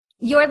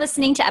You're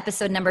listening to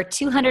episode number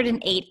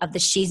 208 of the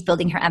She's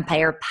Building Her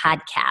Empire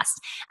podcast.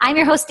 I'm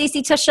your host,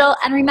 Stacey Tuschl.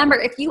 And remember,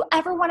 if you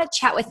ever want to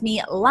chat with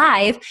me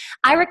live,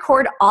 I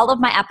record all of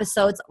my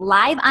episodes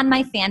live on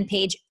my fan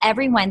page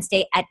every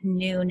Wednesday at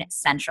noon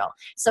Central.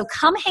 So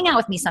come hang out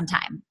with me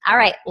sometime. All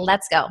right,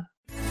 let's go.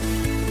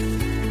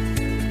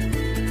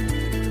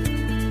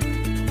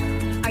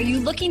 Are you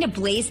looking to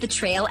blaze the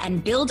trail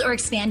and build or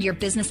expand your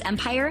business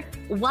empire?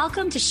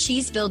 Welcome to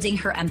She's Building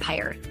Her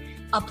Empire,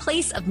 a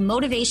place of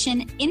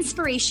motivation,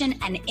 inspiration,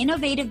 and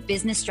innovative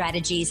business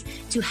strategies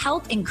to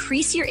help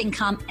increase your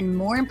income and,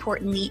 more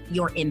importantly,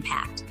 your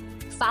impact.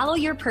 Follow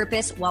your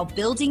purpose while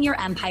building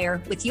your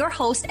empire with your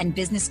host and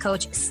business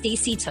coach,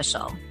 Stacey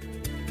Tuschl.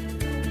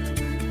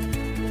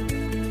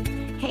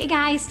 Hey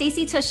guys,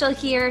 Stacey Tuschl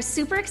here.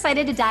 Super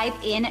excited to dive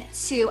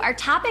into our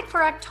topic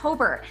for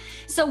October.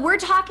 So we're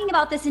talking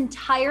about this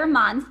entire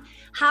month,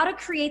 how to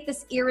create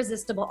this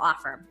irresistible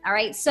offer. All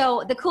right.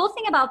 So the cool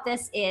thing about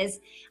this is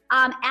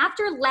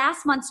after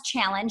last month's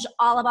challenge,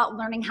 all about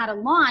learning how to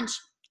launch,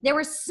 there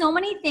were so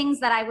many things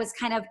that I was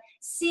kind of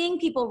seeing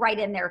people write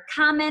in their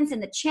comments in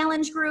the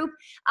challenge group,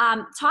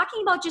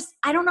 talking about just,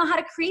 I don't know how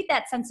to create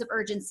that sense of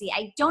urgency.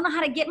 I don't know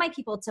how to get my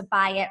people to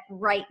buy it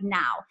right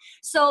now.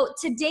 So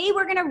today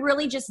we're going to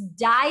really just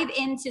dive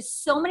into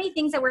so many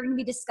things that we're going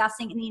to be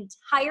discussing in the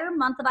entire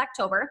month of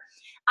October.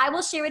 I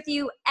will share with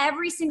you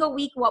every single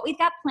week what we've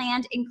got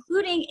planned,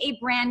 including a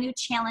brand new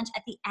challenge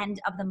at the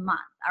end of the month.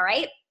 All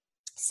right.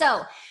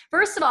 So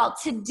first of all,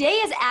 today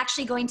is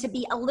actually going to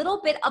be a little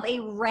bit of a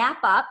wrap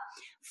up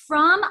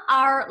from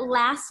our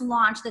last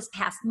launch this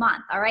past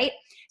month. All right.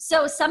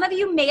 So some of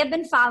you may have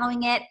been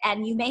following it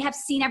and you may have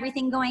seen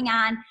everything going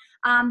on,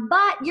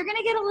 but you're going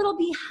to get a little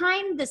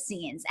behind the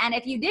scenes. And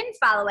if you didn't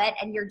follow it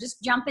and you're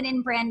just jumping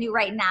in brand new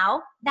right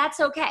now, that's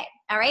okay.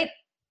 All right.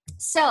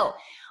 So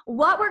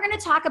what we're going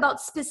to talk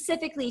about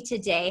specifically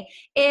today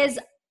is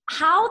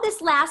how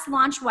this last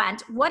launch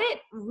went, what it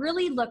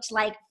really looked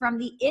like from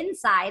the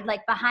inside,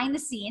 like behind the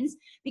scenes,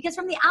 because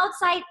from the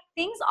outside,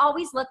 things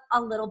always look a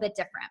little bit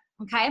different,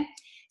 okay?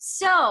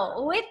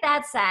 So with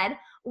that said,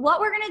 what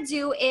we're gonna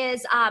do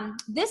is,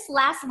 this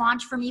last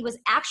launch for me was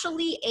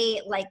actually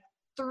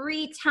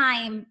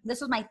this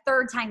was my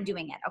third time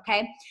doing it,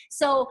 okay?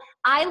 So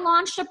I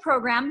launched a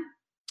program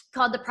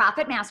called the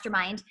Profit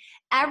Mastermind.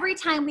 Every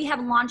time we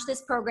have launched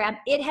this program,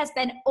 it has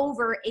been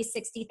over a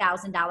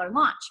 $60,000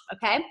 launch,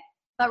 okay?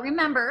 But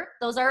remember,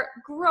 those are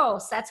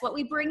gross. That's what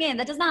we bring in.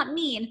 That does not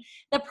mean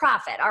the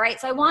profit, all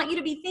right? So I want you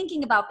to be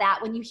thinking about that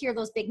when you hear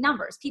those big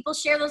numbers. People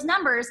share those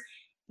numbers.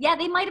 Yeah,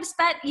 they might have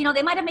spent, they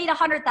might have made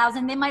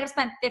 100,000. They might have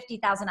spent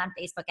 50,000 on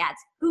Facebook ads.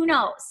 Who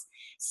knows?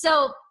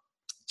 So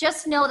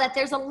just know that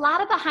there's a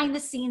lot of behind the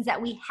scenes that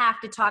we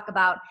have to talk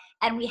about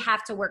and we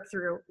have to work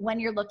through when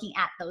you're looking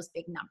at those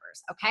big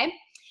numbers, okay?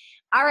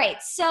 All right,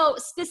 so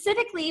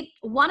specifically,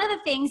 one of the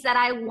things that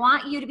I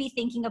want you to be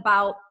thinking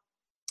about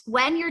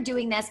when you're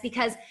doing this,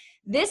 because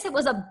this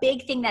was a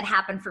big thing that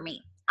happened for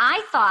me.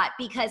 I thought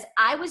because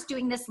I was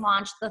doing this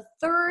launch the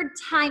third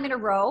time in a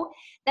row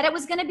that it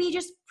was going to be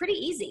just pretty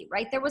easy,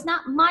 right? There was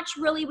not much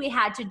really we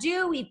had to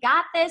do. We've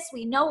got this.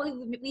 We know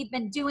what we've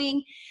been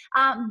doing.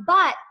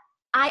 But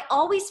I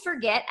always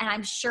forget, and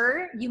I'm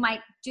sure you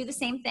might do the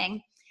same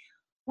thing.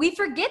 We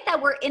forget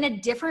that we're in a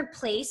different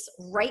place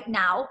right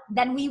now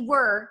than we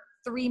were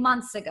 3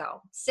 months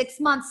ago, 6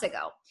 months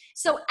ago.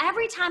 So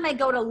every time I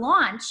go to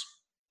launch,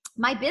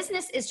 my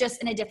business is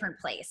just in a different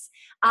place.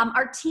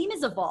 Our team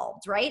is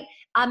evolved, right?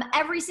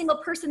 Every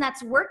single person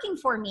that's working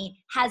for me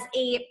has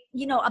a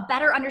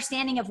better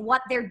understanding of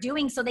what they're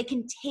doing so they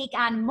can take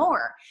on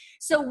more.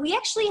 So we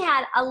actually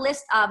had a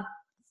list of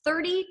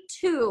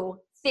 32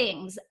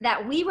 things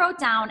that we wrote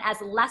down as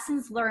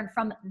lessons learned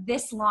from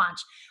this launch,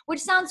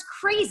 which sounds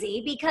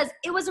crazy because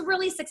it was a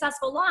really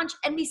successful launch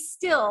and we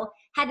still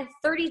had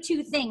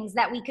 32 things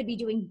that we could be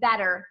doing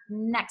better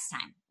next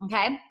time,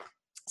 okay?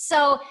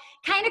 So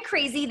kind of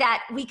crazy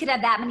that we could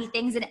have that many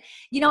things. And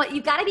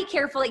you've got to be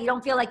careful that you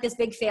don't feel like this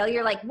big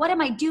failure. Like, what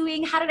am I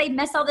doing? How did I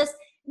miss all this?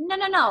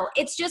 No.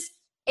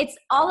 It's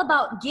all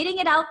about getting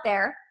it out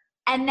there.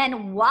 And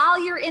then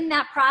while you're in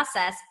that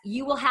process,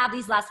 you will have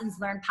these lessons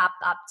learned pop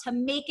up to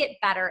make it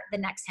better the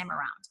next time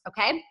around.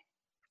 Okay.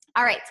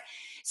 All right.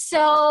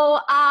 So,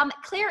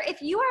 Claire,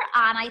 if you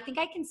are on, I think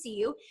I can see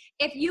you.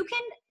 If you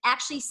can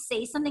actually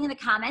say something in the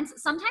comments,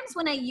 sometimes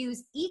when I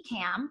use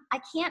Ecamm,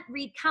 I can't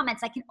read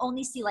comments. I can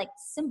only see like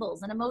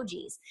symbols and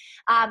emojis.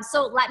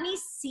 So let me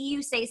see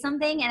you say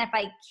something. And if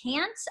I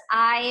can't,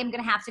 I am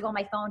going to have to go on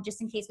my phone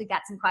just in case we've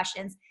got some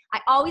questions.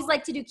 I always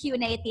like to do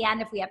Q&A at the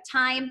end if we have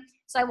time.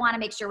 So I want to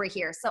make sure we're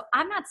here. So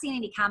I'm not seeing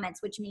any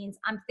comments, which means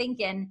I'm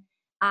thinking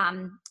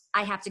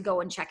I have to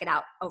go and check it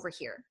out over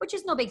here, which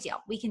is no big deal.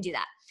 We can do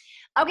that.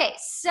 Okay,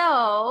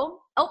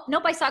 so, oh,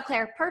 nope, I saw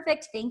Claire.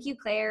 Perfect. Thank you,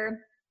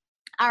 Claire.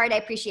 All right, I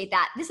appreciate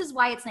that. This is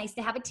why it's nice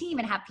to have a team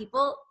and have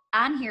people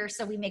on here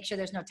so we make sure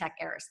there's no tech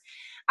errors.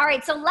 All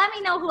right, so let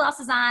me know who else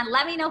is on.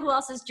 Let me know who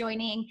else is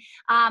joining.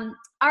 All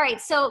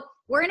right, so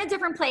We're in a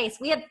different place.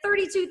 We have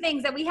 32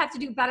 things that we have to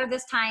do better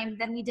this time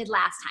than we did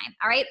last time.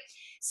 All right.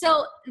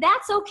 So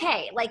that's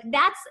okay. Like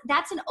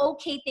that's an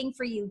okay thing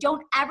for you.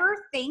 Don't ever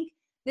think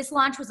this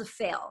launch was a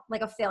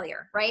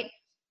failure, right?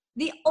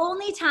 The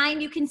only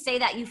time you can say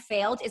that you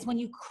failed is when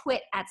you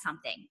quit at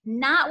something,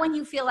 not when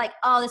you feel like,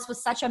 oh, this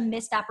was such a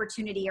missed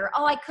opportunity, or,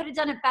 oh, I could have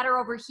done it better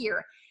over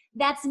here.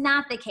 That's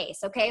not the case,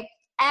 okay?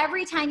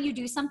 Every time you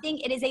do something,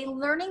 it is a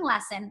learning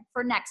lesson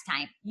for next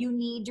time. You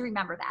need to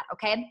remember that,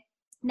 okay?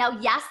 Now,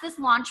 yes, this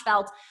launch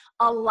felt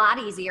a lot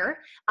easier.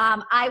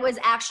 I was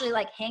actually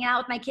like hanging out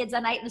with my kids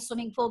that night in the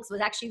swimming pool because it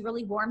was actually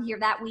really warm here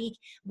that week.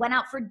 Went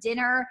out for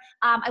dinner.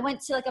 I went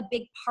to like a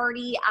big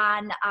party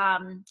on,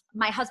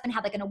 my husband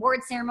had like an award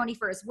ceremony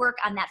for his work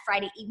on that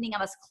Friday evening. I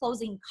was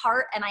closing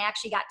cart and I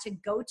actually got to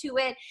go to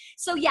it.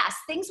 So yes,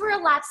 things were a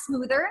lot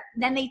smoother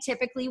than they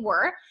typically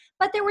were,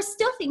 but there were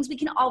still things we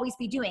can always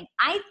be doing.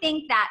 I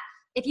think that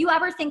if you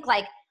ever think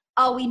like,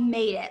 oh, we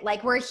made it,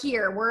 like we're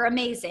here, we're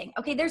amazing.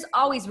 Okay, there's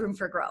always room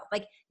for growth.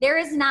 Like there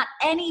is not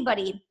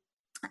anybody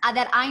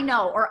that I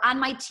know or on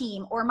my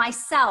team or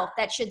myself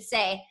that should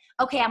say,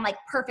 okay, I'm like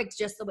perfect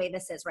just the way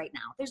this is right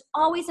now. There's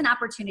always an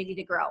opportunity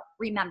to grow.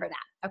 Remember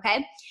that,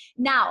 okay?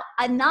 Now,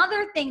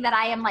 another thing that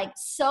I am like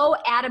so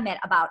adamant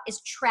about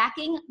is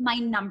tracking my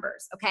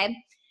numbers, okay?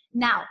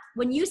 Now,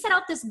 when you set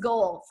out this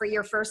goal for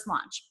your first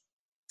launch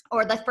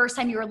or the first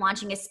time you were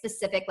launching a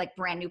specific like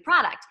brand new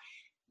product,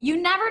 you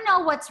never know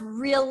what's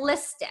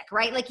realistic,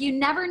 right? Like you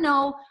never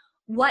know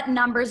what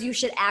numbers you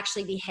should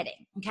actually be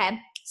hitting, okay?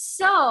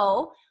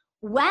 So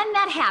when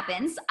that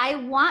happens, I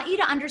want you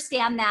to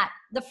understand that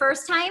the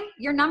first time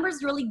your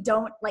numbers really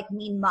don't like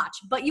mean much,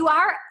 but you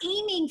are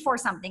aiming for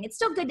something. It's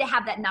still good to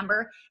have that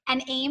number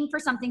and aim for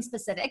something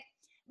specific.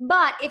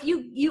 But if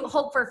you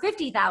hope for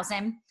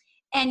 50,000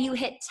 and you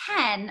hit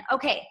 10,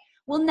 okay,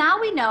 well now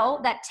we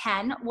know that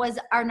 10 was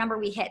our number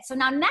we hit. So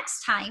now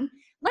next time,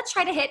 let's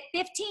try to hit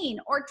 15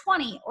 or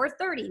 20 or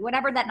 30,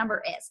 whatever that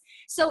number is.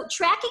 So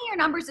tracking your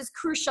numbers is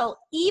crucial,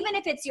 even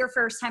if it's your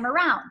first time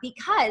around,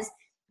 because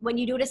when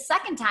you do it a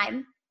second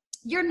time,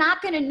 you're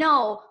not gonna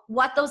know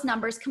what those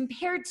numbers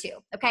compared to,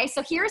 okay?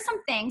 So here are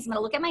some things, I'm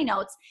gonna look at my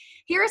notes.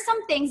 Here are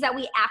some things that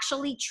we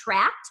actually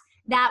tracked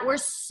that were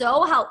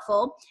so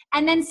helpful,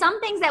 and then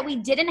some things that we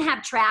didn't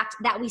have tracked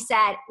that we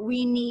said,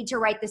 we need to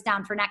write this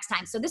down for next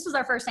time. So this was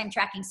our first time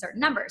tracking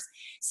certain numbers.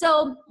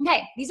 So,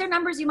 okay, these are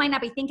numbers you might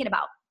not be thinking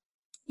about.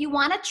 You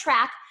want to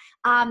track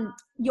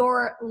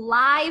your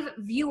live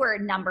viewer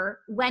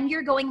number when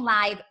you're going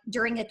live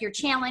during like your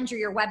challenge or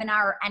your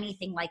webinar or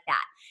anything like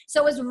that.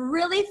 So it was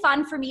really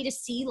fun for me to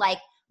see like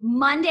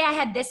Monday I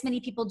had this many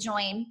people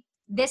join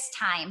this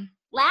time.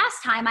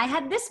 Last time I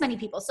had this many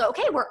people. So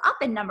okay, we're up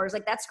in numbers,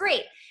 like that's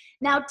great.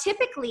 Now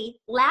typically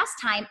last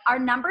time our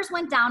numbers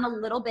went down a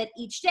little bit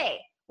each day,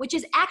 which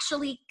is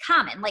actually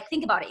common. Like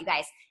think about it, you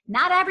guys.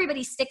 Not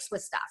everybody sticks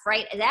with stuff,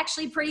 right? It's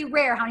actually pretty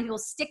rare how many people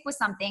stick with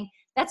something.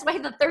 That's why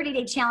the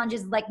 30-day challenge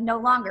is like no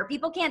longer.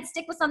 People can't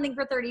stick with something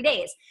for 30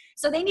 days.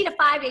 So they need a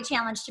 5-day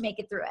challenge to make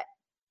it through it.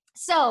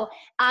 So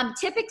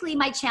typically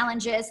my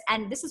challenges,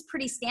 and this is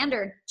pretty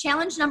standard,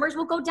 challenge numbers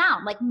will go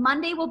down. Like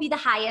Monday will be the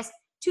highest,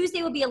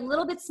 Tuesday will be a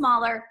little bit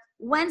smaller,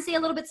 Wednesday a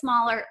little bit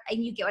smaller,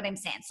 and you get what I'm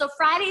saying. So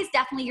Friday is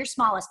definitely your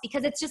smallest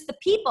because it's just the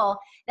people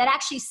that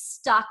actually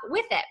stuck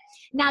with it.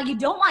 Now you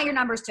don't want your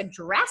numbers to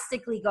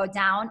drastically go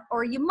down,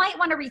 or you might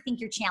want to rethink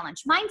your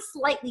challenge. Mine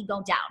slightly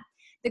go down.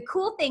 The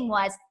cool thing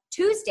was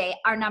Tuesday,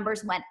 our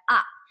numbers went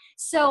up.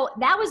 So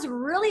that was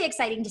really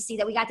exciting to see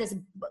that we got this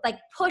like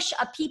push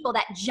of people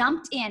that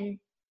jumped in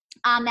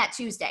on that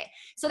Tuesday.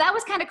 So that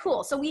was kind of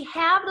cool. So we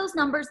have those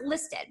numbers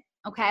listed.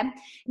 Okay.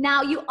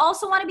 Now you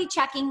also want to be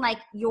checking like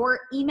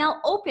your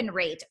email open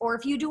rate, or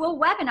if you do a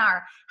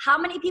webinar, how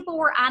many people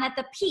were on at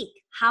the peak?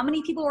 How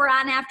many people were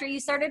on after you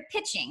started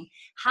pitching?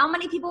 How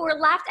many people were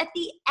left at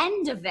the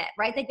end of it,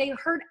 right? Like they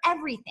heard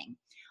everything.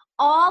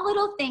 All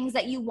little things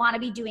that you want to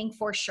be doing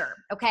for sure.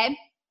 Okay.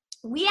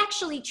 We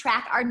actually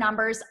track our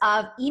numbers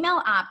of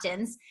email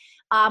opt-ins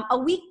a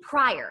week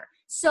prior.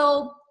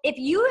 So if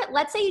you,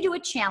 let's say you do a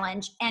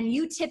challenge and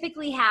you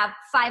typically have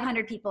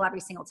 500 people every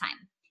single time.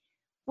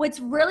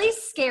 What's really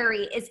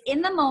scary is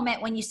in the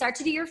moment when you start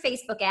to do your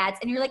Facebook ads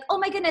and you're like, oh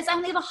my goodness, I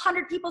only have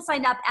 100 people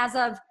signed up as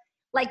of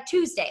like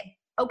Tuesday.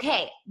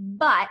 Okay,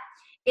 but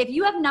if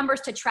you have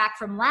numbers to track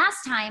from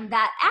last time,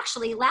 that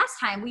actually last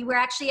time we were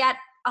actually at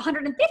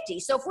 150.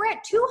 So if we're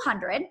at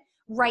 200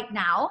 right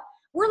now,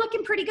 we're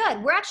looking pretty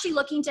good. We're actually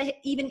looking to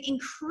even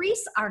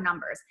increase our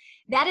numbers.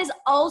 That is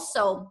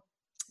also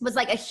was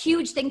like a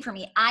huge thing for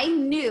me. I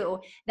knew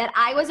that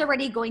I was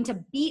already going to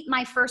beat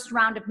my first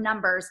round of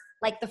numbers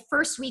like the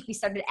first week we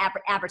started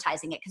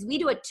advertising it, because we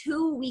do a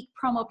 2-week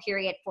promo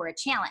period for a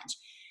challenge.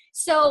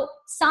 So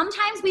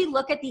sometimes we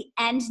look at the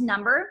end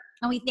number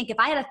and we think if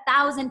I had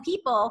 1,000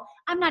 people,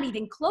 I'm not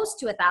even close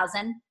to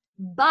 1,000.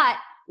 But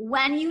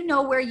when you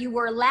know where you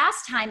were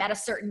last time at a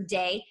certain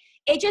day,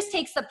 it just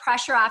takes the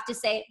pressure off to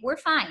say, we're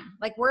fine.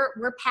 Like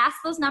we're past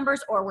those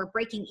numbers, or we're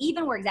breaking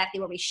even. We're exactly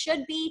where we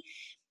should be.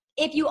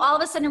 If you all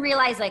of a sudden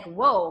realize like,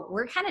 whoa,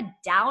 we're kind of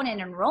down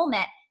in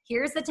enrollment,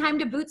 here's the time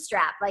to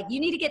bootstrap. Like you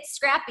need to get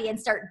scrappy and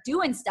start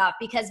doing stuff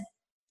because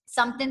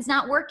something's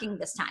not working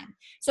this time.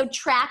 So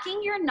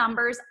tracking your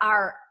numbers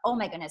are, oh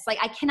my goodness, like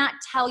I cannot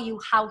tell you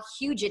how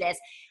huge it is.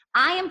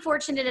 I am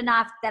fortunate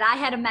enough that I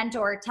had a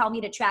mentor tell me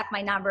to track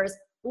my numbers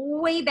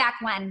way back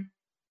when.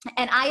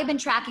 And I have been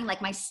tracking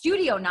like my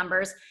studio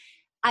numbers,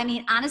 I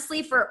mean,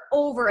 honestly, for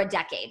over a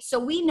decade. So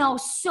we know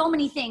so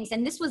many things.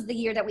 And this was the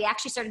year that we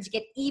actually started to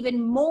get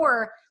even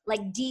more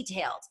like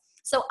detailed.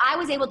 So I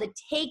was able to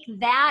take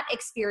that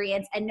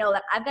experience and know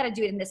that I've got to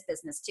do it in this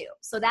business too.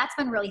 So that's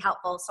been really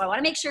helpful. So I want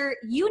to make sure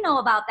you know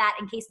about that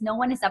in case no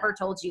one has ever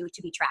told you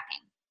to be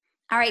tracking.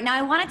 All right, now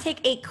I want to take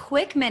a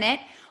quick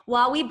minute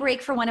while we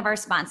break for one of our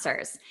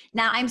sponsors.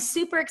 Now, I'm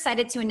super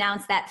excited to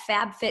announce that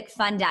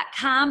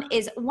FabFitFun.com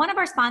is one of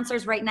our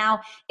sponsors right now.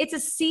 It's a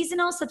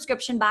seasonal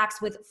subscription box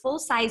with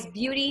full-size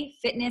beauty,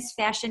 fitness,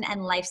 fashion,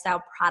 and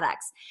lifestyle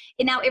products.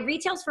 And now it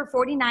retails for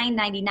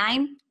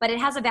 $49.99, but it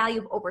has a value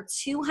of over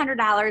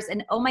 $200,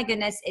 and oh my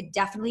goodness, it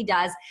definitely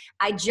does.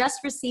 I just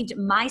received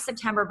my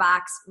September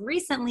box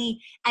recently,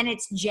 and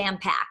it's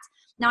jam-packed.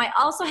 Now, I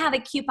also have a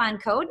coupon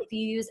code. If you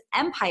use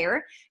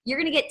Empire, you're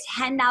going to get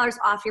 $10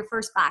 off your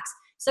first box.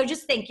 So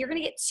just think, you're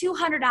going to get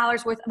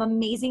 $200 worth of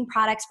amazing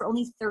products for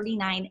only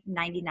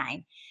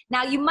 $39.99.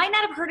 Now, you might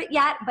not have heard it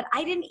yet, but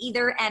I didn't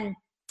either. And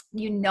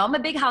you know I'm a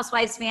big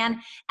Housewives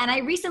fan, and I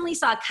recently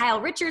saw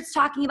Kyle Richards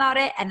talking about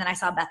it, and then I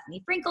saw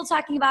Bethany Frankel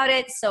talking about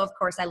it, so of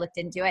course I looked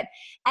into it,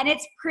 and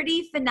it's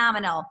pretty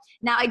phenomenal.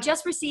 Now, I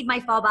just received my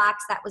fall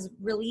box that was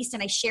released,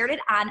 and I shared it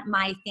on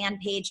my fan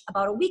page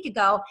about a week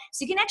ago,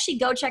 so you can actually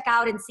go check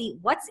out and see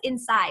what's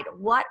inside.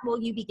 What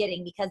will you be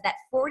getting? Because that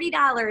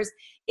 $40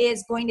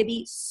 is going to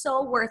be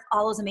so worth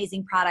all those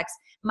amazing products.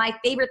 My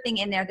favorite thing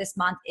in there this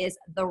month is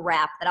the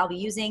wrap that I'll be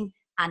using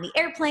on the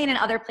airplane and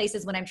other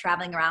places when I'm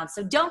traveling around.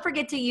 So don't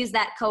forget to use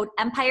that code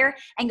Empire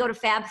and go to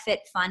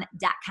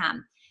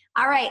FabFitFun.com.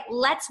 All right,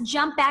 let's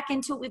jump back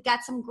into it. We've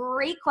got some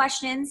great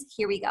questions.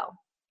 Here we go.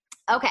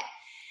 Okay.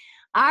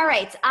 All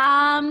right.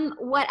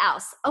 What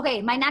else?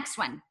 Okay, my next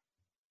one.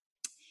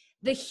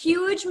 The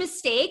huge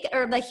mistake,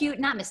 or the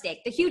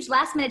huge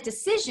last minute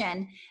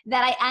decision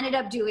that I ended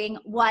up doing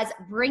was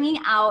bringing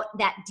out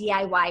that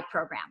DIY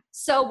program.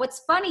 So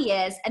what's funny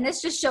is, and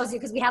this just shows you,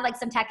 because we had like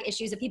some tech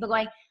issues of people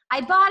going, I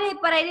bought it,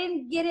 but I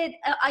didn't get it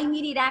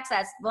immediate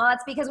access. Well,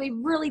 that's because we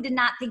really did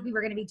not think we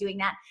were going to be doing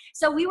that.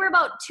 So we were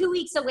about 2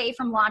 weeks away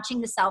from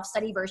launching the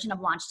self-study version of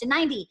Launch to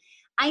 90.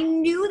 I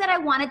knew that I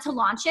wanted to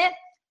launch it.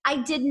 I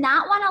did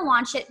not want to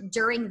launch it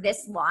during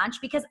this launch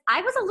because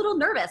I was a little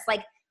nervous.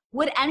 Like,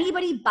 would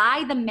anybody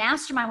buy the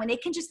mastermind when they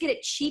can just get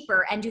it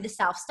cheaper and do the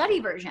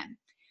self-study version?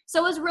 So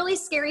it was really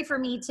scary for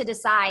me to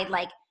decide,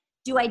 like,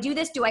 do I do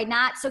this? Do I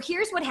not? So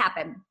here's what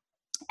happened.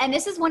 And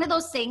this is one of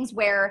those things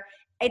where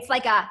it's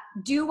like a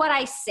do what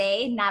I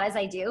say, not as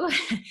I do.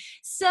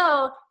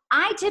 So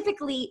I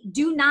typically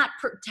do not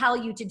tell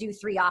you to do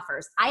 3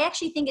 offers. I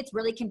actually think it's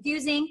really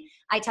confusing.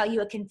 I tell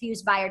you a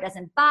confused buyer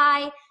doesn't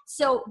buy.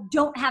 So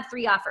don't have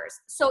 3 offers.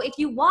 So if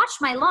you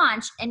watched my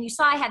launch and you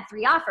saw I had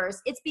 3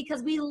 offers, it's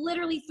because we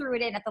literally threw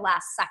it in at the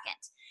last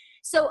second.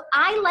 So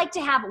I like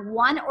to have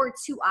 1 or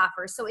 2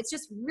 offers. So it's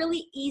just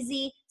really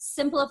easy,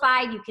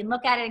 simplified. You can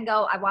look at it and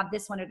go, I want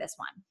this one or this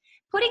one.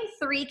 Putting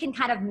 3 can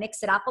kind of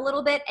mix it up a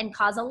little bit and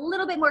cause a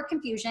little bit more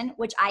confusion,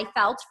 which I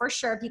felt for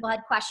sure people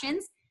had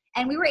questions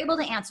and we were able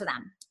to answer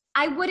them.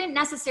 I wouldn't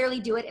necessarily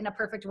do it in a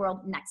perfect world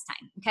next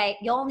time, okay?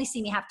 You'll only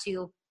see me have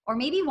 2 or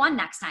maybe 1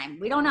 next time.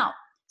 We don't know.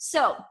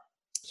 So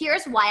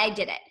here's why I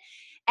did it.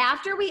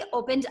 After we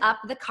opened up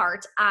the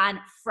cart on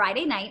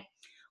Friday night,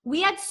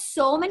 we had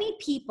so many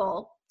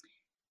people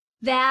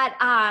that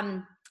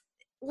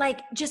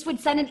like just would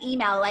send an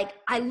email like,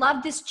 I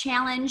love this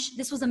challenge.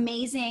 This was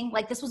amazing.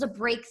 Like this was a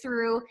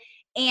breakthrough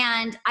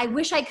and I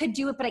wish I could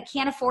do it, but I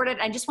can't afford it.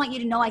 I just want you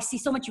to know I see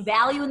so much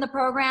value in the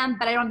program,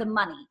 but I don't have the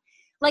money.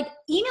 Like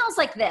emails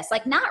like this,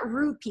 like not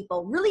rude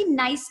people, really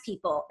nice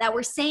people that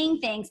were saying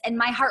things. And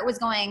my heart was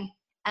going,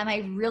 am I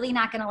really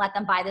not going to let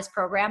them buy this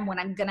program when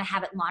I'm going to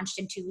have it launched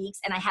in 2 weeks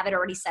and I have it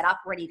already set up,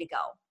 ready to go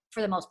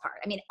for the most part.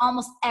 I mean,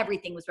 almost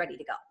everything was ready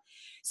to go.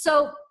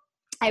 So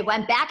I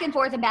went back and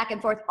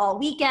forth all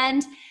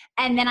weekend.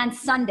 And then on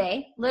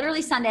Sunday,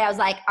 literally Sunday, I was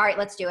like, all right,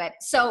 let's do it.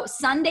 So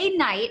Sunday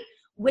night,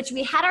 which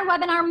we had our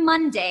webinar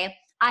Monday,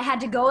 I had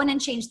to go in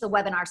and change the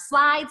webinar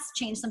slides,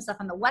 change some stuff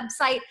on the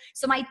website.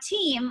 So my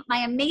team, my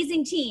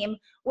amazing team,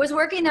 was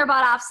working their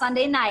butt off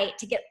Sunday night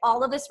to get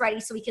all of this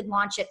ready so we could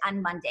launch it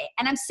on Monday.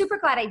 And I'm super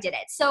glad I did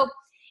it. So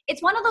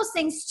it's one of those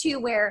things too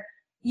where,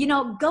 you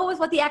know, go with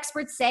what the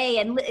experts say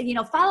and, you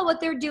know, follow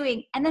what they're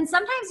doing. And then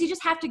sometimes you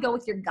just have to go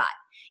with your gut.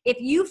 If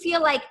you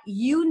feel like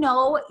you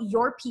know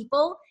your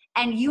people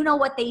and you know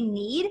what they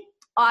need,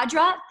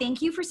 Audra,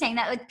 thank you for saying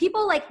that. Like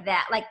people like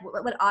that, like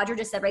what Audra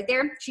just said right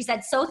there, she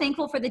said, so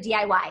thankful for the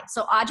DIY.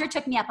 So Audra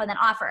took me up on that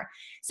offer.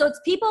 So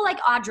it's people like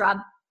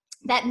Audra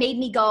that made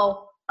me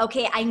go,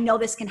 okay, I know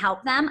this can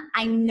help them.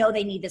 I know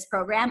they need this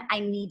program.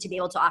 I need to be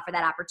able to offer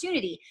that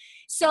opportunity.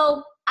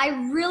 So I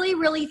really,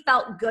 really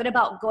felt good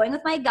about going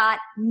with my gut,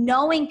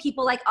 knowing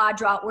people like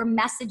Audra were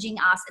messaging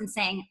us and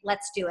saying,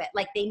 let's do it.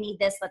 Like they need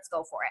this, let's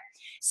go for it.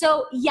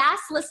 So yes,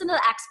 listen to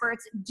the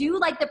experts, do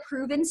like the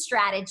proven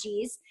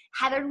strategies.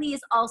 Heather Lee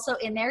is also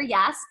in there.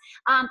 Yes.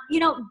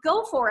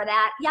 Go for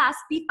that. Yes.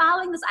 Be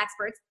following those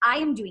experts. I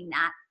am doing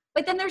that.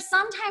 But then there's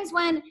sometimes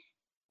when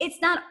it's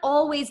not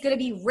always going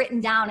to be written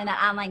down in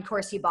that online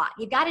course you bought.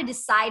 You got to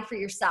decide for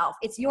yourself.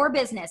 It's your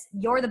business.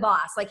 You're the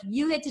boss. Like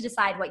you get to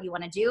decide what you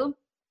want to do.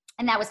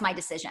 And that was my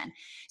decision.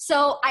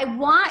 So I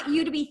want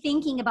you to be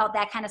thinking about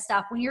that kind of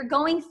stuff when you're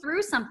going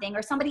through something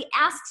or somebody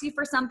asks you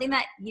for something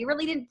that you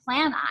really didn't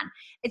plan on.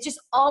 It's just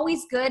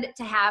always good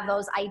to have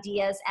those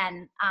ideas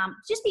and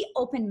just be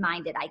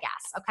open-minded, I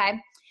guess.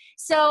 Okay.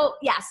 So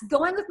yes,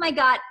 going with my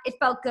gut, it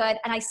felt good.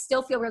 And I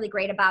still feel really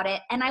great about it.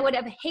 And I would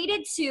have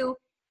hated to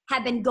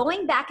have been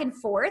going back and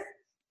forth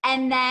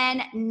and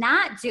then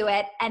not do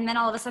it. And then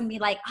all of a sudden be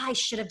like, oh, I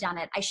should have done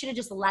it. I should have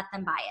just let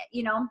them buy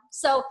it,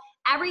 So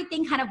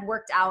everything kind of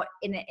worked out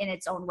in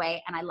its own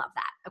way. And I love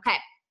that. Okay.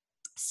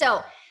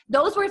 So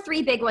those were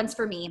 3 big ones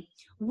for me.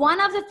 One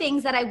of the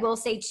things that I will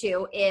say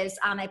too is,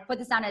 I put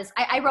this down as,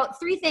 I wrote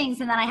 3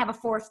 things and then I have a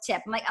 4th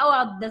tip. I'm like, oh,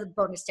 well, there's a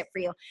bonus tip for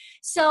you.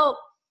 So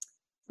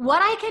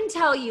what I can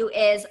tell you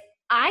is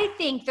I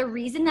think the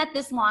reason that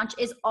this launch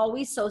is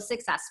always so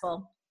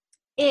successful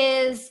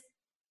is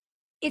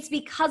it's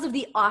because of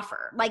the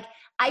offer. Like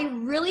I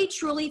really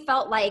truly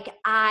felt like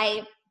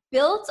I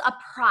built a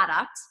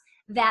product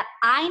that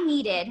I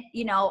needed,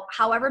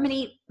 however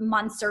many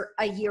months or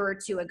a year or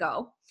 2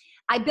 ago.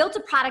 I built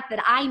a product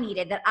that I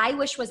needed that I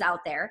wish was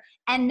out there.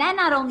 And then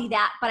not only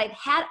that, but I've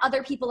had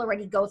other people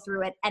already go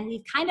through it and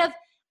we've kind of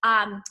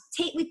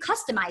we've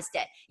customized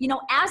it.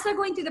 As they're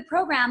going through the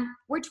program,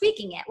 we're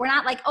tweaking it. We're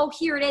not like, oh,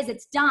 here it is,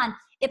 it's done.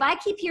 If I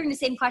keep hearing the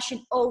same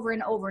question over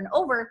and over and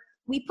over,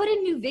 we put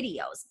in new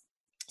videos.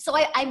 So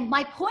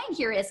my point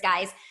here is,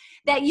 guys,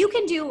 that you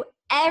can do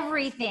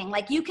everything.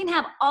 Like you can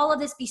have all of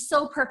this be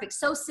so perfect,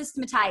 so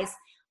systematized,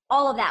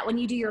 all of that when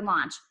you do your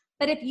launch.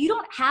 But if you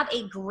don't have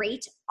a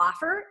great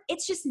offer,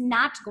 it's just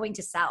not going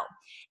to sell.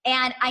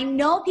 And I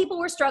know people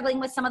were struggling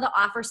with some of the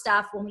offer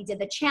stuff when we did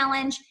the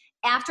challenge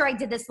after I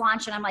did this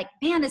launch, and I'm like,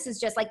 man, this is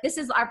just like, this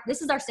is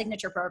our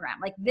signature program.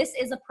 Like this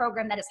is a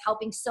program that is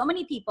helping so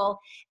many people.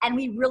 And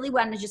we really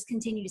want to just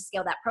continue to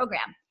scale that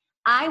program.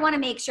 I want to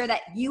make sure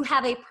that you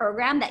have a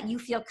program that you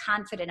feel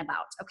confident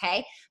about,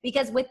 okay?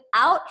 Because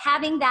without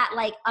having that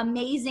like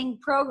amazing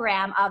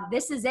program of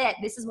this is it,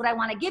 this is what I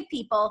want to give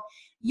people,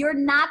 you're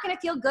not going to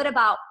feel good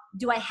about,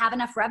 do I have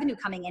enough revenue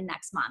coming in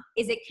next month?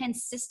 Is it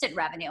consistent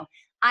revenue?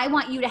 I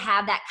want you to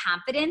have that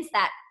confidence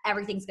that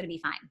everything's going to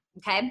be fine,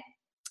 okay?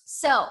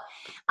 So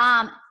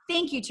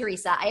thank you,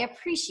 Teresa. I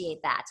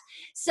appreciate that.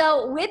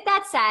 So with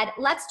that said,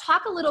 let's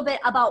talk a little bit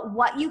about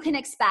what you can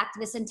expect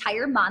this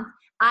entire month.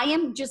 I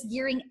am just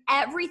gearing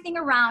everything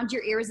around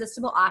your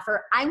irresistible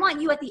offer. I want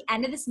you at the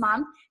end of this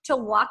month to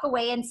walk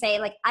away and say,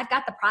 like, I've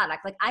got the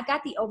product, like I've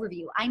got the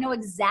overview. I know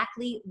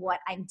exactly what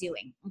I'm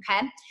doing,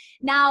 okay?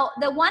 Now,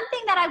 the one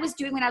thing that I was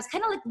doing when I was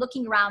kind of like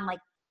looking around, like,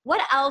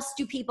 what else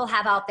do people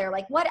have out there?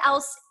 Like, what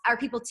else are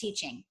people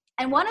teaching?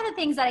 And one of the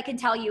things that I can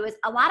tell you is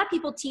a lot of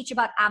people teach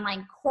about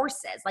online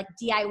courses, like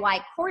DIY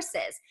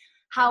courses.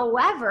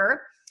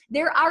 However,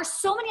 there are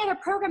so many other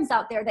programs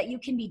out there that you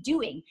can be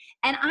doing.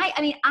 And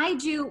I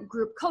do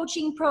group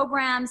coaching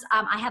programs.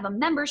 I have a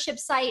membership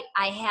site.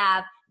 I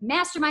have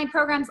mastermind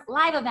programs,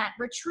 live event,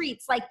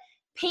 retreats, like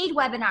paid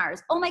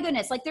webinars. Oh my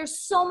goodness. Like there's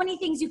so many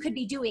things you could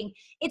be doing.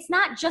 It's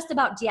not just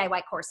about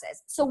DIY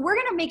courses. So we're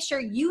going to make sure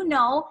you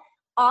know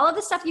all of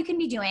the stuff you can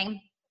be doing.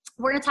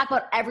 We're going to talk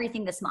about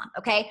everything this month,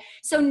 okay?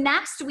 So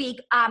next week,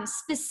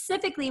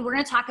 specifically, we're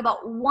going to talk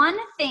about one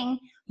thing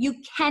you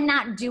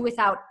cannot do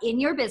without in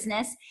your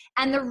business.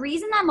 And the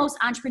reason that most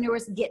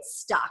entrepreneurs get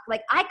stuck,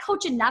 like I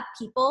coach enough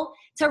people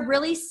to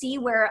really see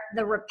where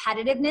the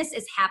repetitiveness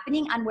is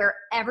happening and where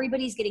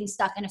everybody's getting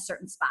stuck in a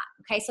certain spot,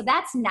 okay? So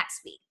that's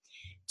next week.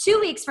 2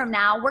 weeks from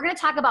now, we're going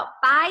to talk about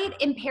 5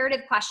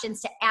 imperative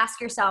questions to ask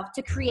yourself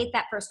to create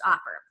that first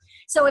offer.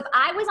 So if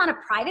I was on a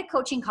private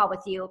coaching call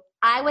with you,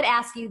 I would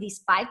ask you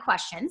these 5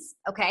 questions,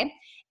 okay?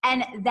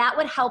 And that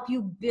would help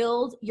you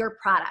build your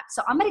product.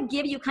 So I'm going to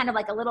give you kind of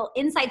like a little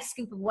inside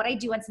scoop of what I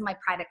do on some of my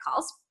private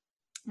calls.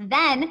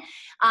 Then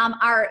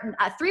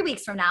 3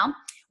 weeks from now,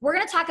 we're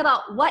going to talk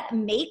about what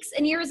makes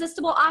an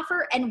irresistible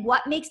offer and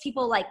what makes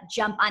people like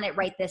jump on it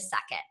right this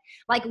second.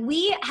 Like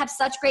we have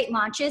such great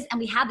launches and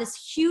we have this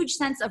huge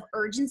sense of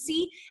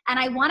urgency. And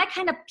I want to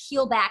kind of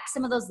peel back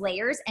some of those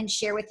layers and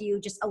share with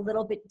you just a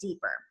little bit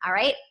deeper. All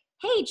right.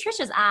 Hey, Trish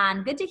is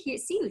on. Good to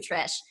see you,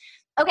 Trish.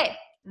 Okay.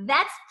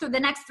 That's for the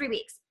next 3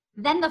 weeks.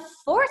 Then the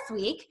 4th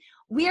week,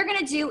 we are going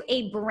to do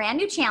a brand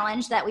new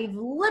challenge that we've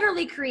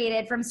literally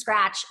created from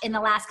scratch in the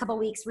last couple of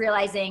weeks,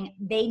 realizing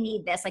they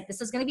need this. Like this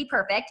is going to be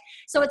perfect.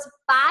 So it's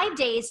 5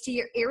 days to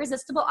your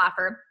irresistible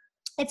offer.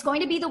 It's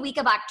going to be the week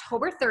of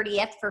October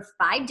 30th for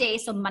 5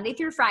 days, so Monday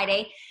through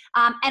Friday.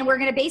 And we're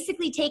going to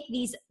basically take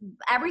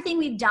everything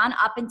we've done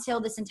up until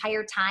this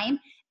entire time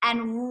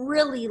and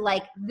really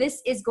like,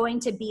 this is going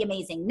to be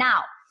amazing.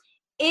 Now,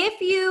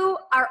 If you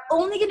are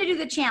only going to do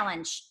the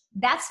challenge,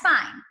 that's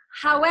fine.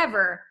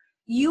 However,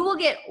 you will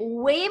get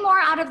way more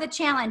out of the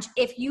challenge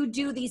if you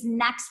do these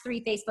next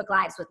 3 Facebook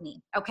Lives with me,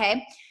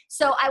 okay?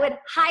 So I would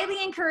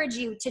highly encourage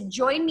you to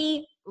join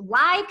me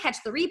live,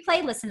 catch the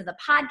replay, listen to the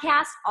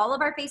podcast. All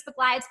of our Facebook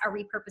Lives are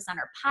repurposed on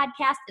our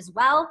podcast as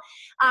well.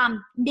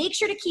 Make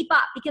sure to keep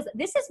up because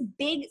this is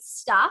big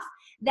stuff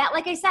that,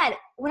 like I said,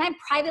 when I'm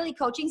privately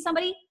coaching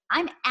somebody,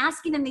 I'm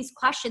asking them these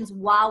questions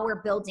while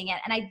we're building it,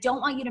 and I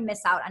don't want you to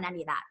miss out on any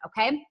of that,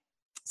 okay?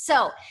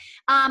 So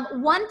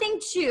one thing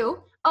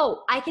too,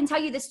 I can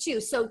tell you this too.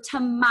 So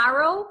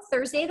tomorrow,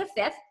 Thursday the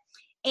 5th,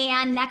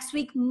 and next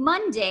week,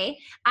 Monday,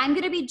 I'm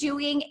going to be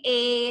doing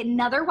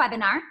another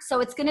webinar. So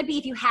it's going to be,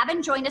 if you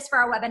haven't joined us for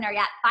our webinar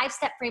yet,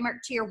 5-step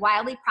framework to your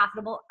wildly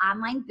profitable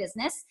online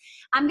business.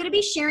 I'm going to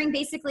be sharing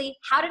basically,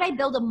 how did I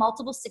build a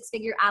multiple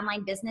 6-figure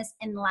online business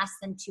in less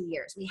than 2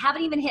 years? We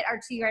haven't even hit our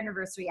 2-year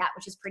anniversary yet,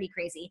 which is pretty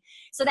crazy.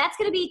 So that's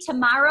going to be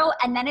tomorrow,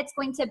 and then it's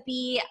going to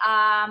be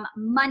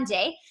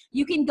Monday.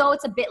 You can go,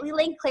 it's a bit.ly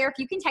link. Claire, if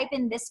you can type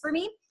in this for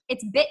me.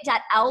 It's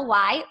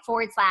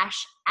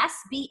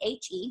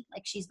bit.ly/SBHE,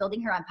 like She's Building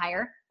Her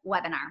Empire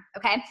webinar,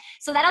 okay?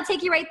 So that'll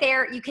take you right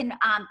there. You can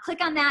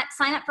click on that,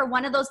 sign up for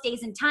one of those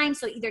days and times,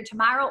 so either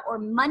tomorrow or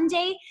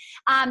Monday.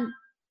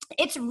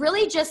 It's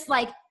really just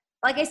like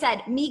I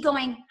said, me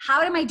going,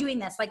 how am I doing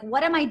this? Like,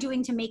 what am I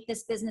doing to make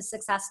this business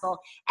successful?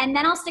 And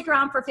then I'll stick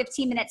around for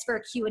 15 minutes for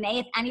a Q&A.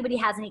 If anybody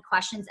has any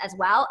questions as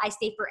well, I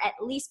stay for at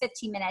least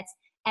 15 minutes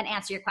and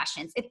answer your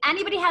questions. If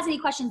anybody has any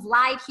questions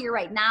live here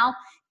right now,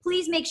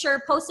 please make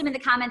sure, post them in the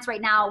comments right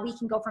now. We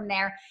can go from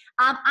there.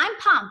 I'm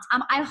pumped.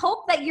 I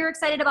hope that you're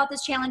excited about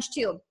this challenge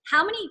too.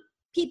 How many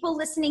people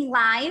listening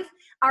live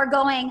are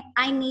going,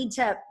 I need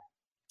to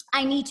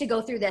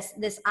go through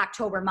this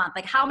October month?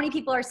 Like, how many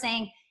people are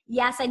saying,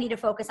 yes, I need to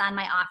focus on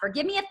my offer?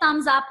 Give me a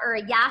thumbs up or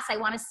a yes, I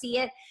want to see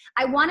it.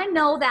 I want to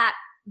know that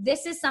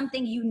this is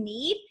something you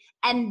need.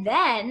 And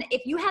then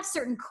if you have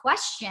certain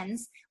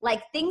questions,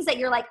 like things that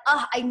you're like,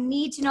 oh, I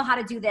need to know how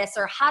to do this,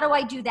 or how do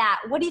I do that?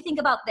 What do you think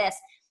about this?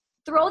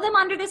 Throw them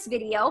under this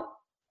video.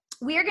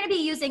 We are going to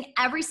be using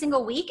every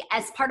single week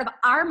as part of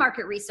our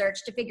market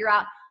research to figure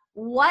out,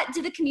 what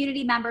do the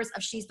community members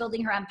of She's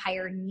Building Her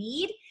Empire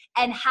need,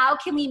 and how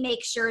can we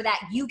make sure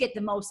that you get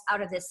the most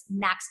out of this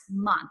next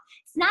month?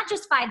 It's not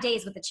just 5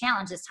 days with the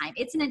challenge this time.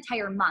 It's an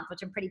entire month,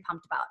 which I'm pretty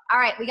pumped about. All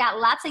right, we got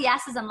lots of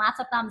yeses and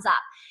lots of thumbs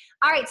up.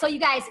 All right, so you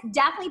guys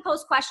definitely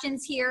post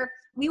questions here.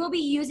 We will be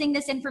using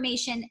this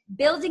information,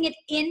 building it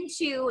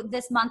into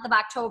this month of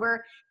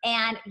October,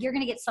 and you're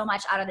going to get so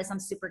much out of this. I'm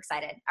super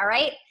excited. All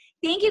right.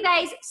 Thank you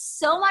guys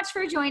so much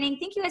for joining.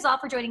 Thank you guys all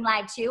for joining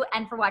live too,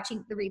 and for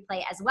watching the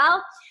replay as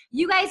well.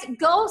 You guys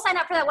go sign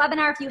up for that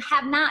webinar if you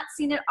have not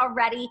seen it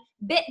already.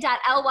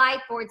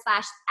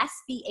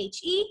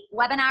 bit.ly/SBHE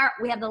webinar.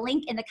 We have the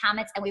link in the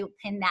comments, and we will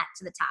pin that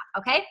to the top.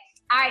 Okay.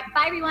 All right.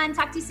 Bye everyone.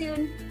 Talk to you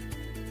soon.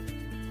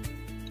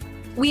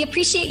 We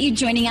appreciate you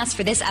joining us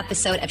for this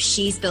episode of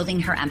She's Building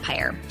Her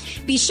Empire.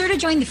 Be sure to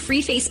join the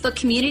free Facebook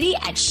community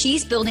at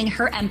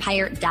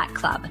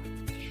she'sbuildingherempire.club.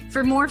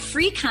 For more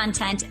free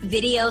content,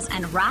 videos,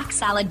 and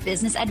rock-solid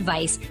business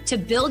advice to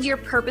build your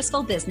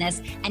purposeful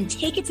business and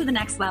take it to the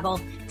next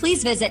level,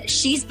 please visit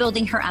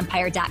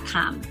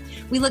she'sbuildingherempire.com.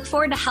 We look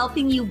forward to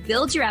helping you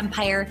build your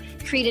empire,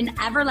 create an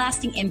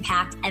everlasting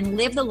impact, and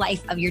live the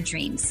life of your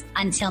dreams.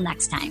 Until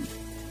next time.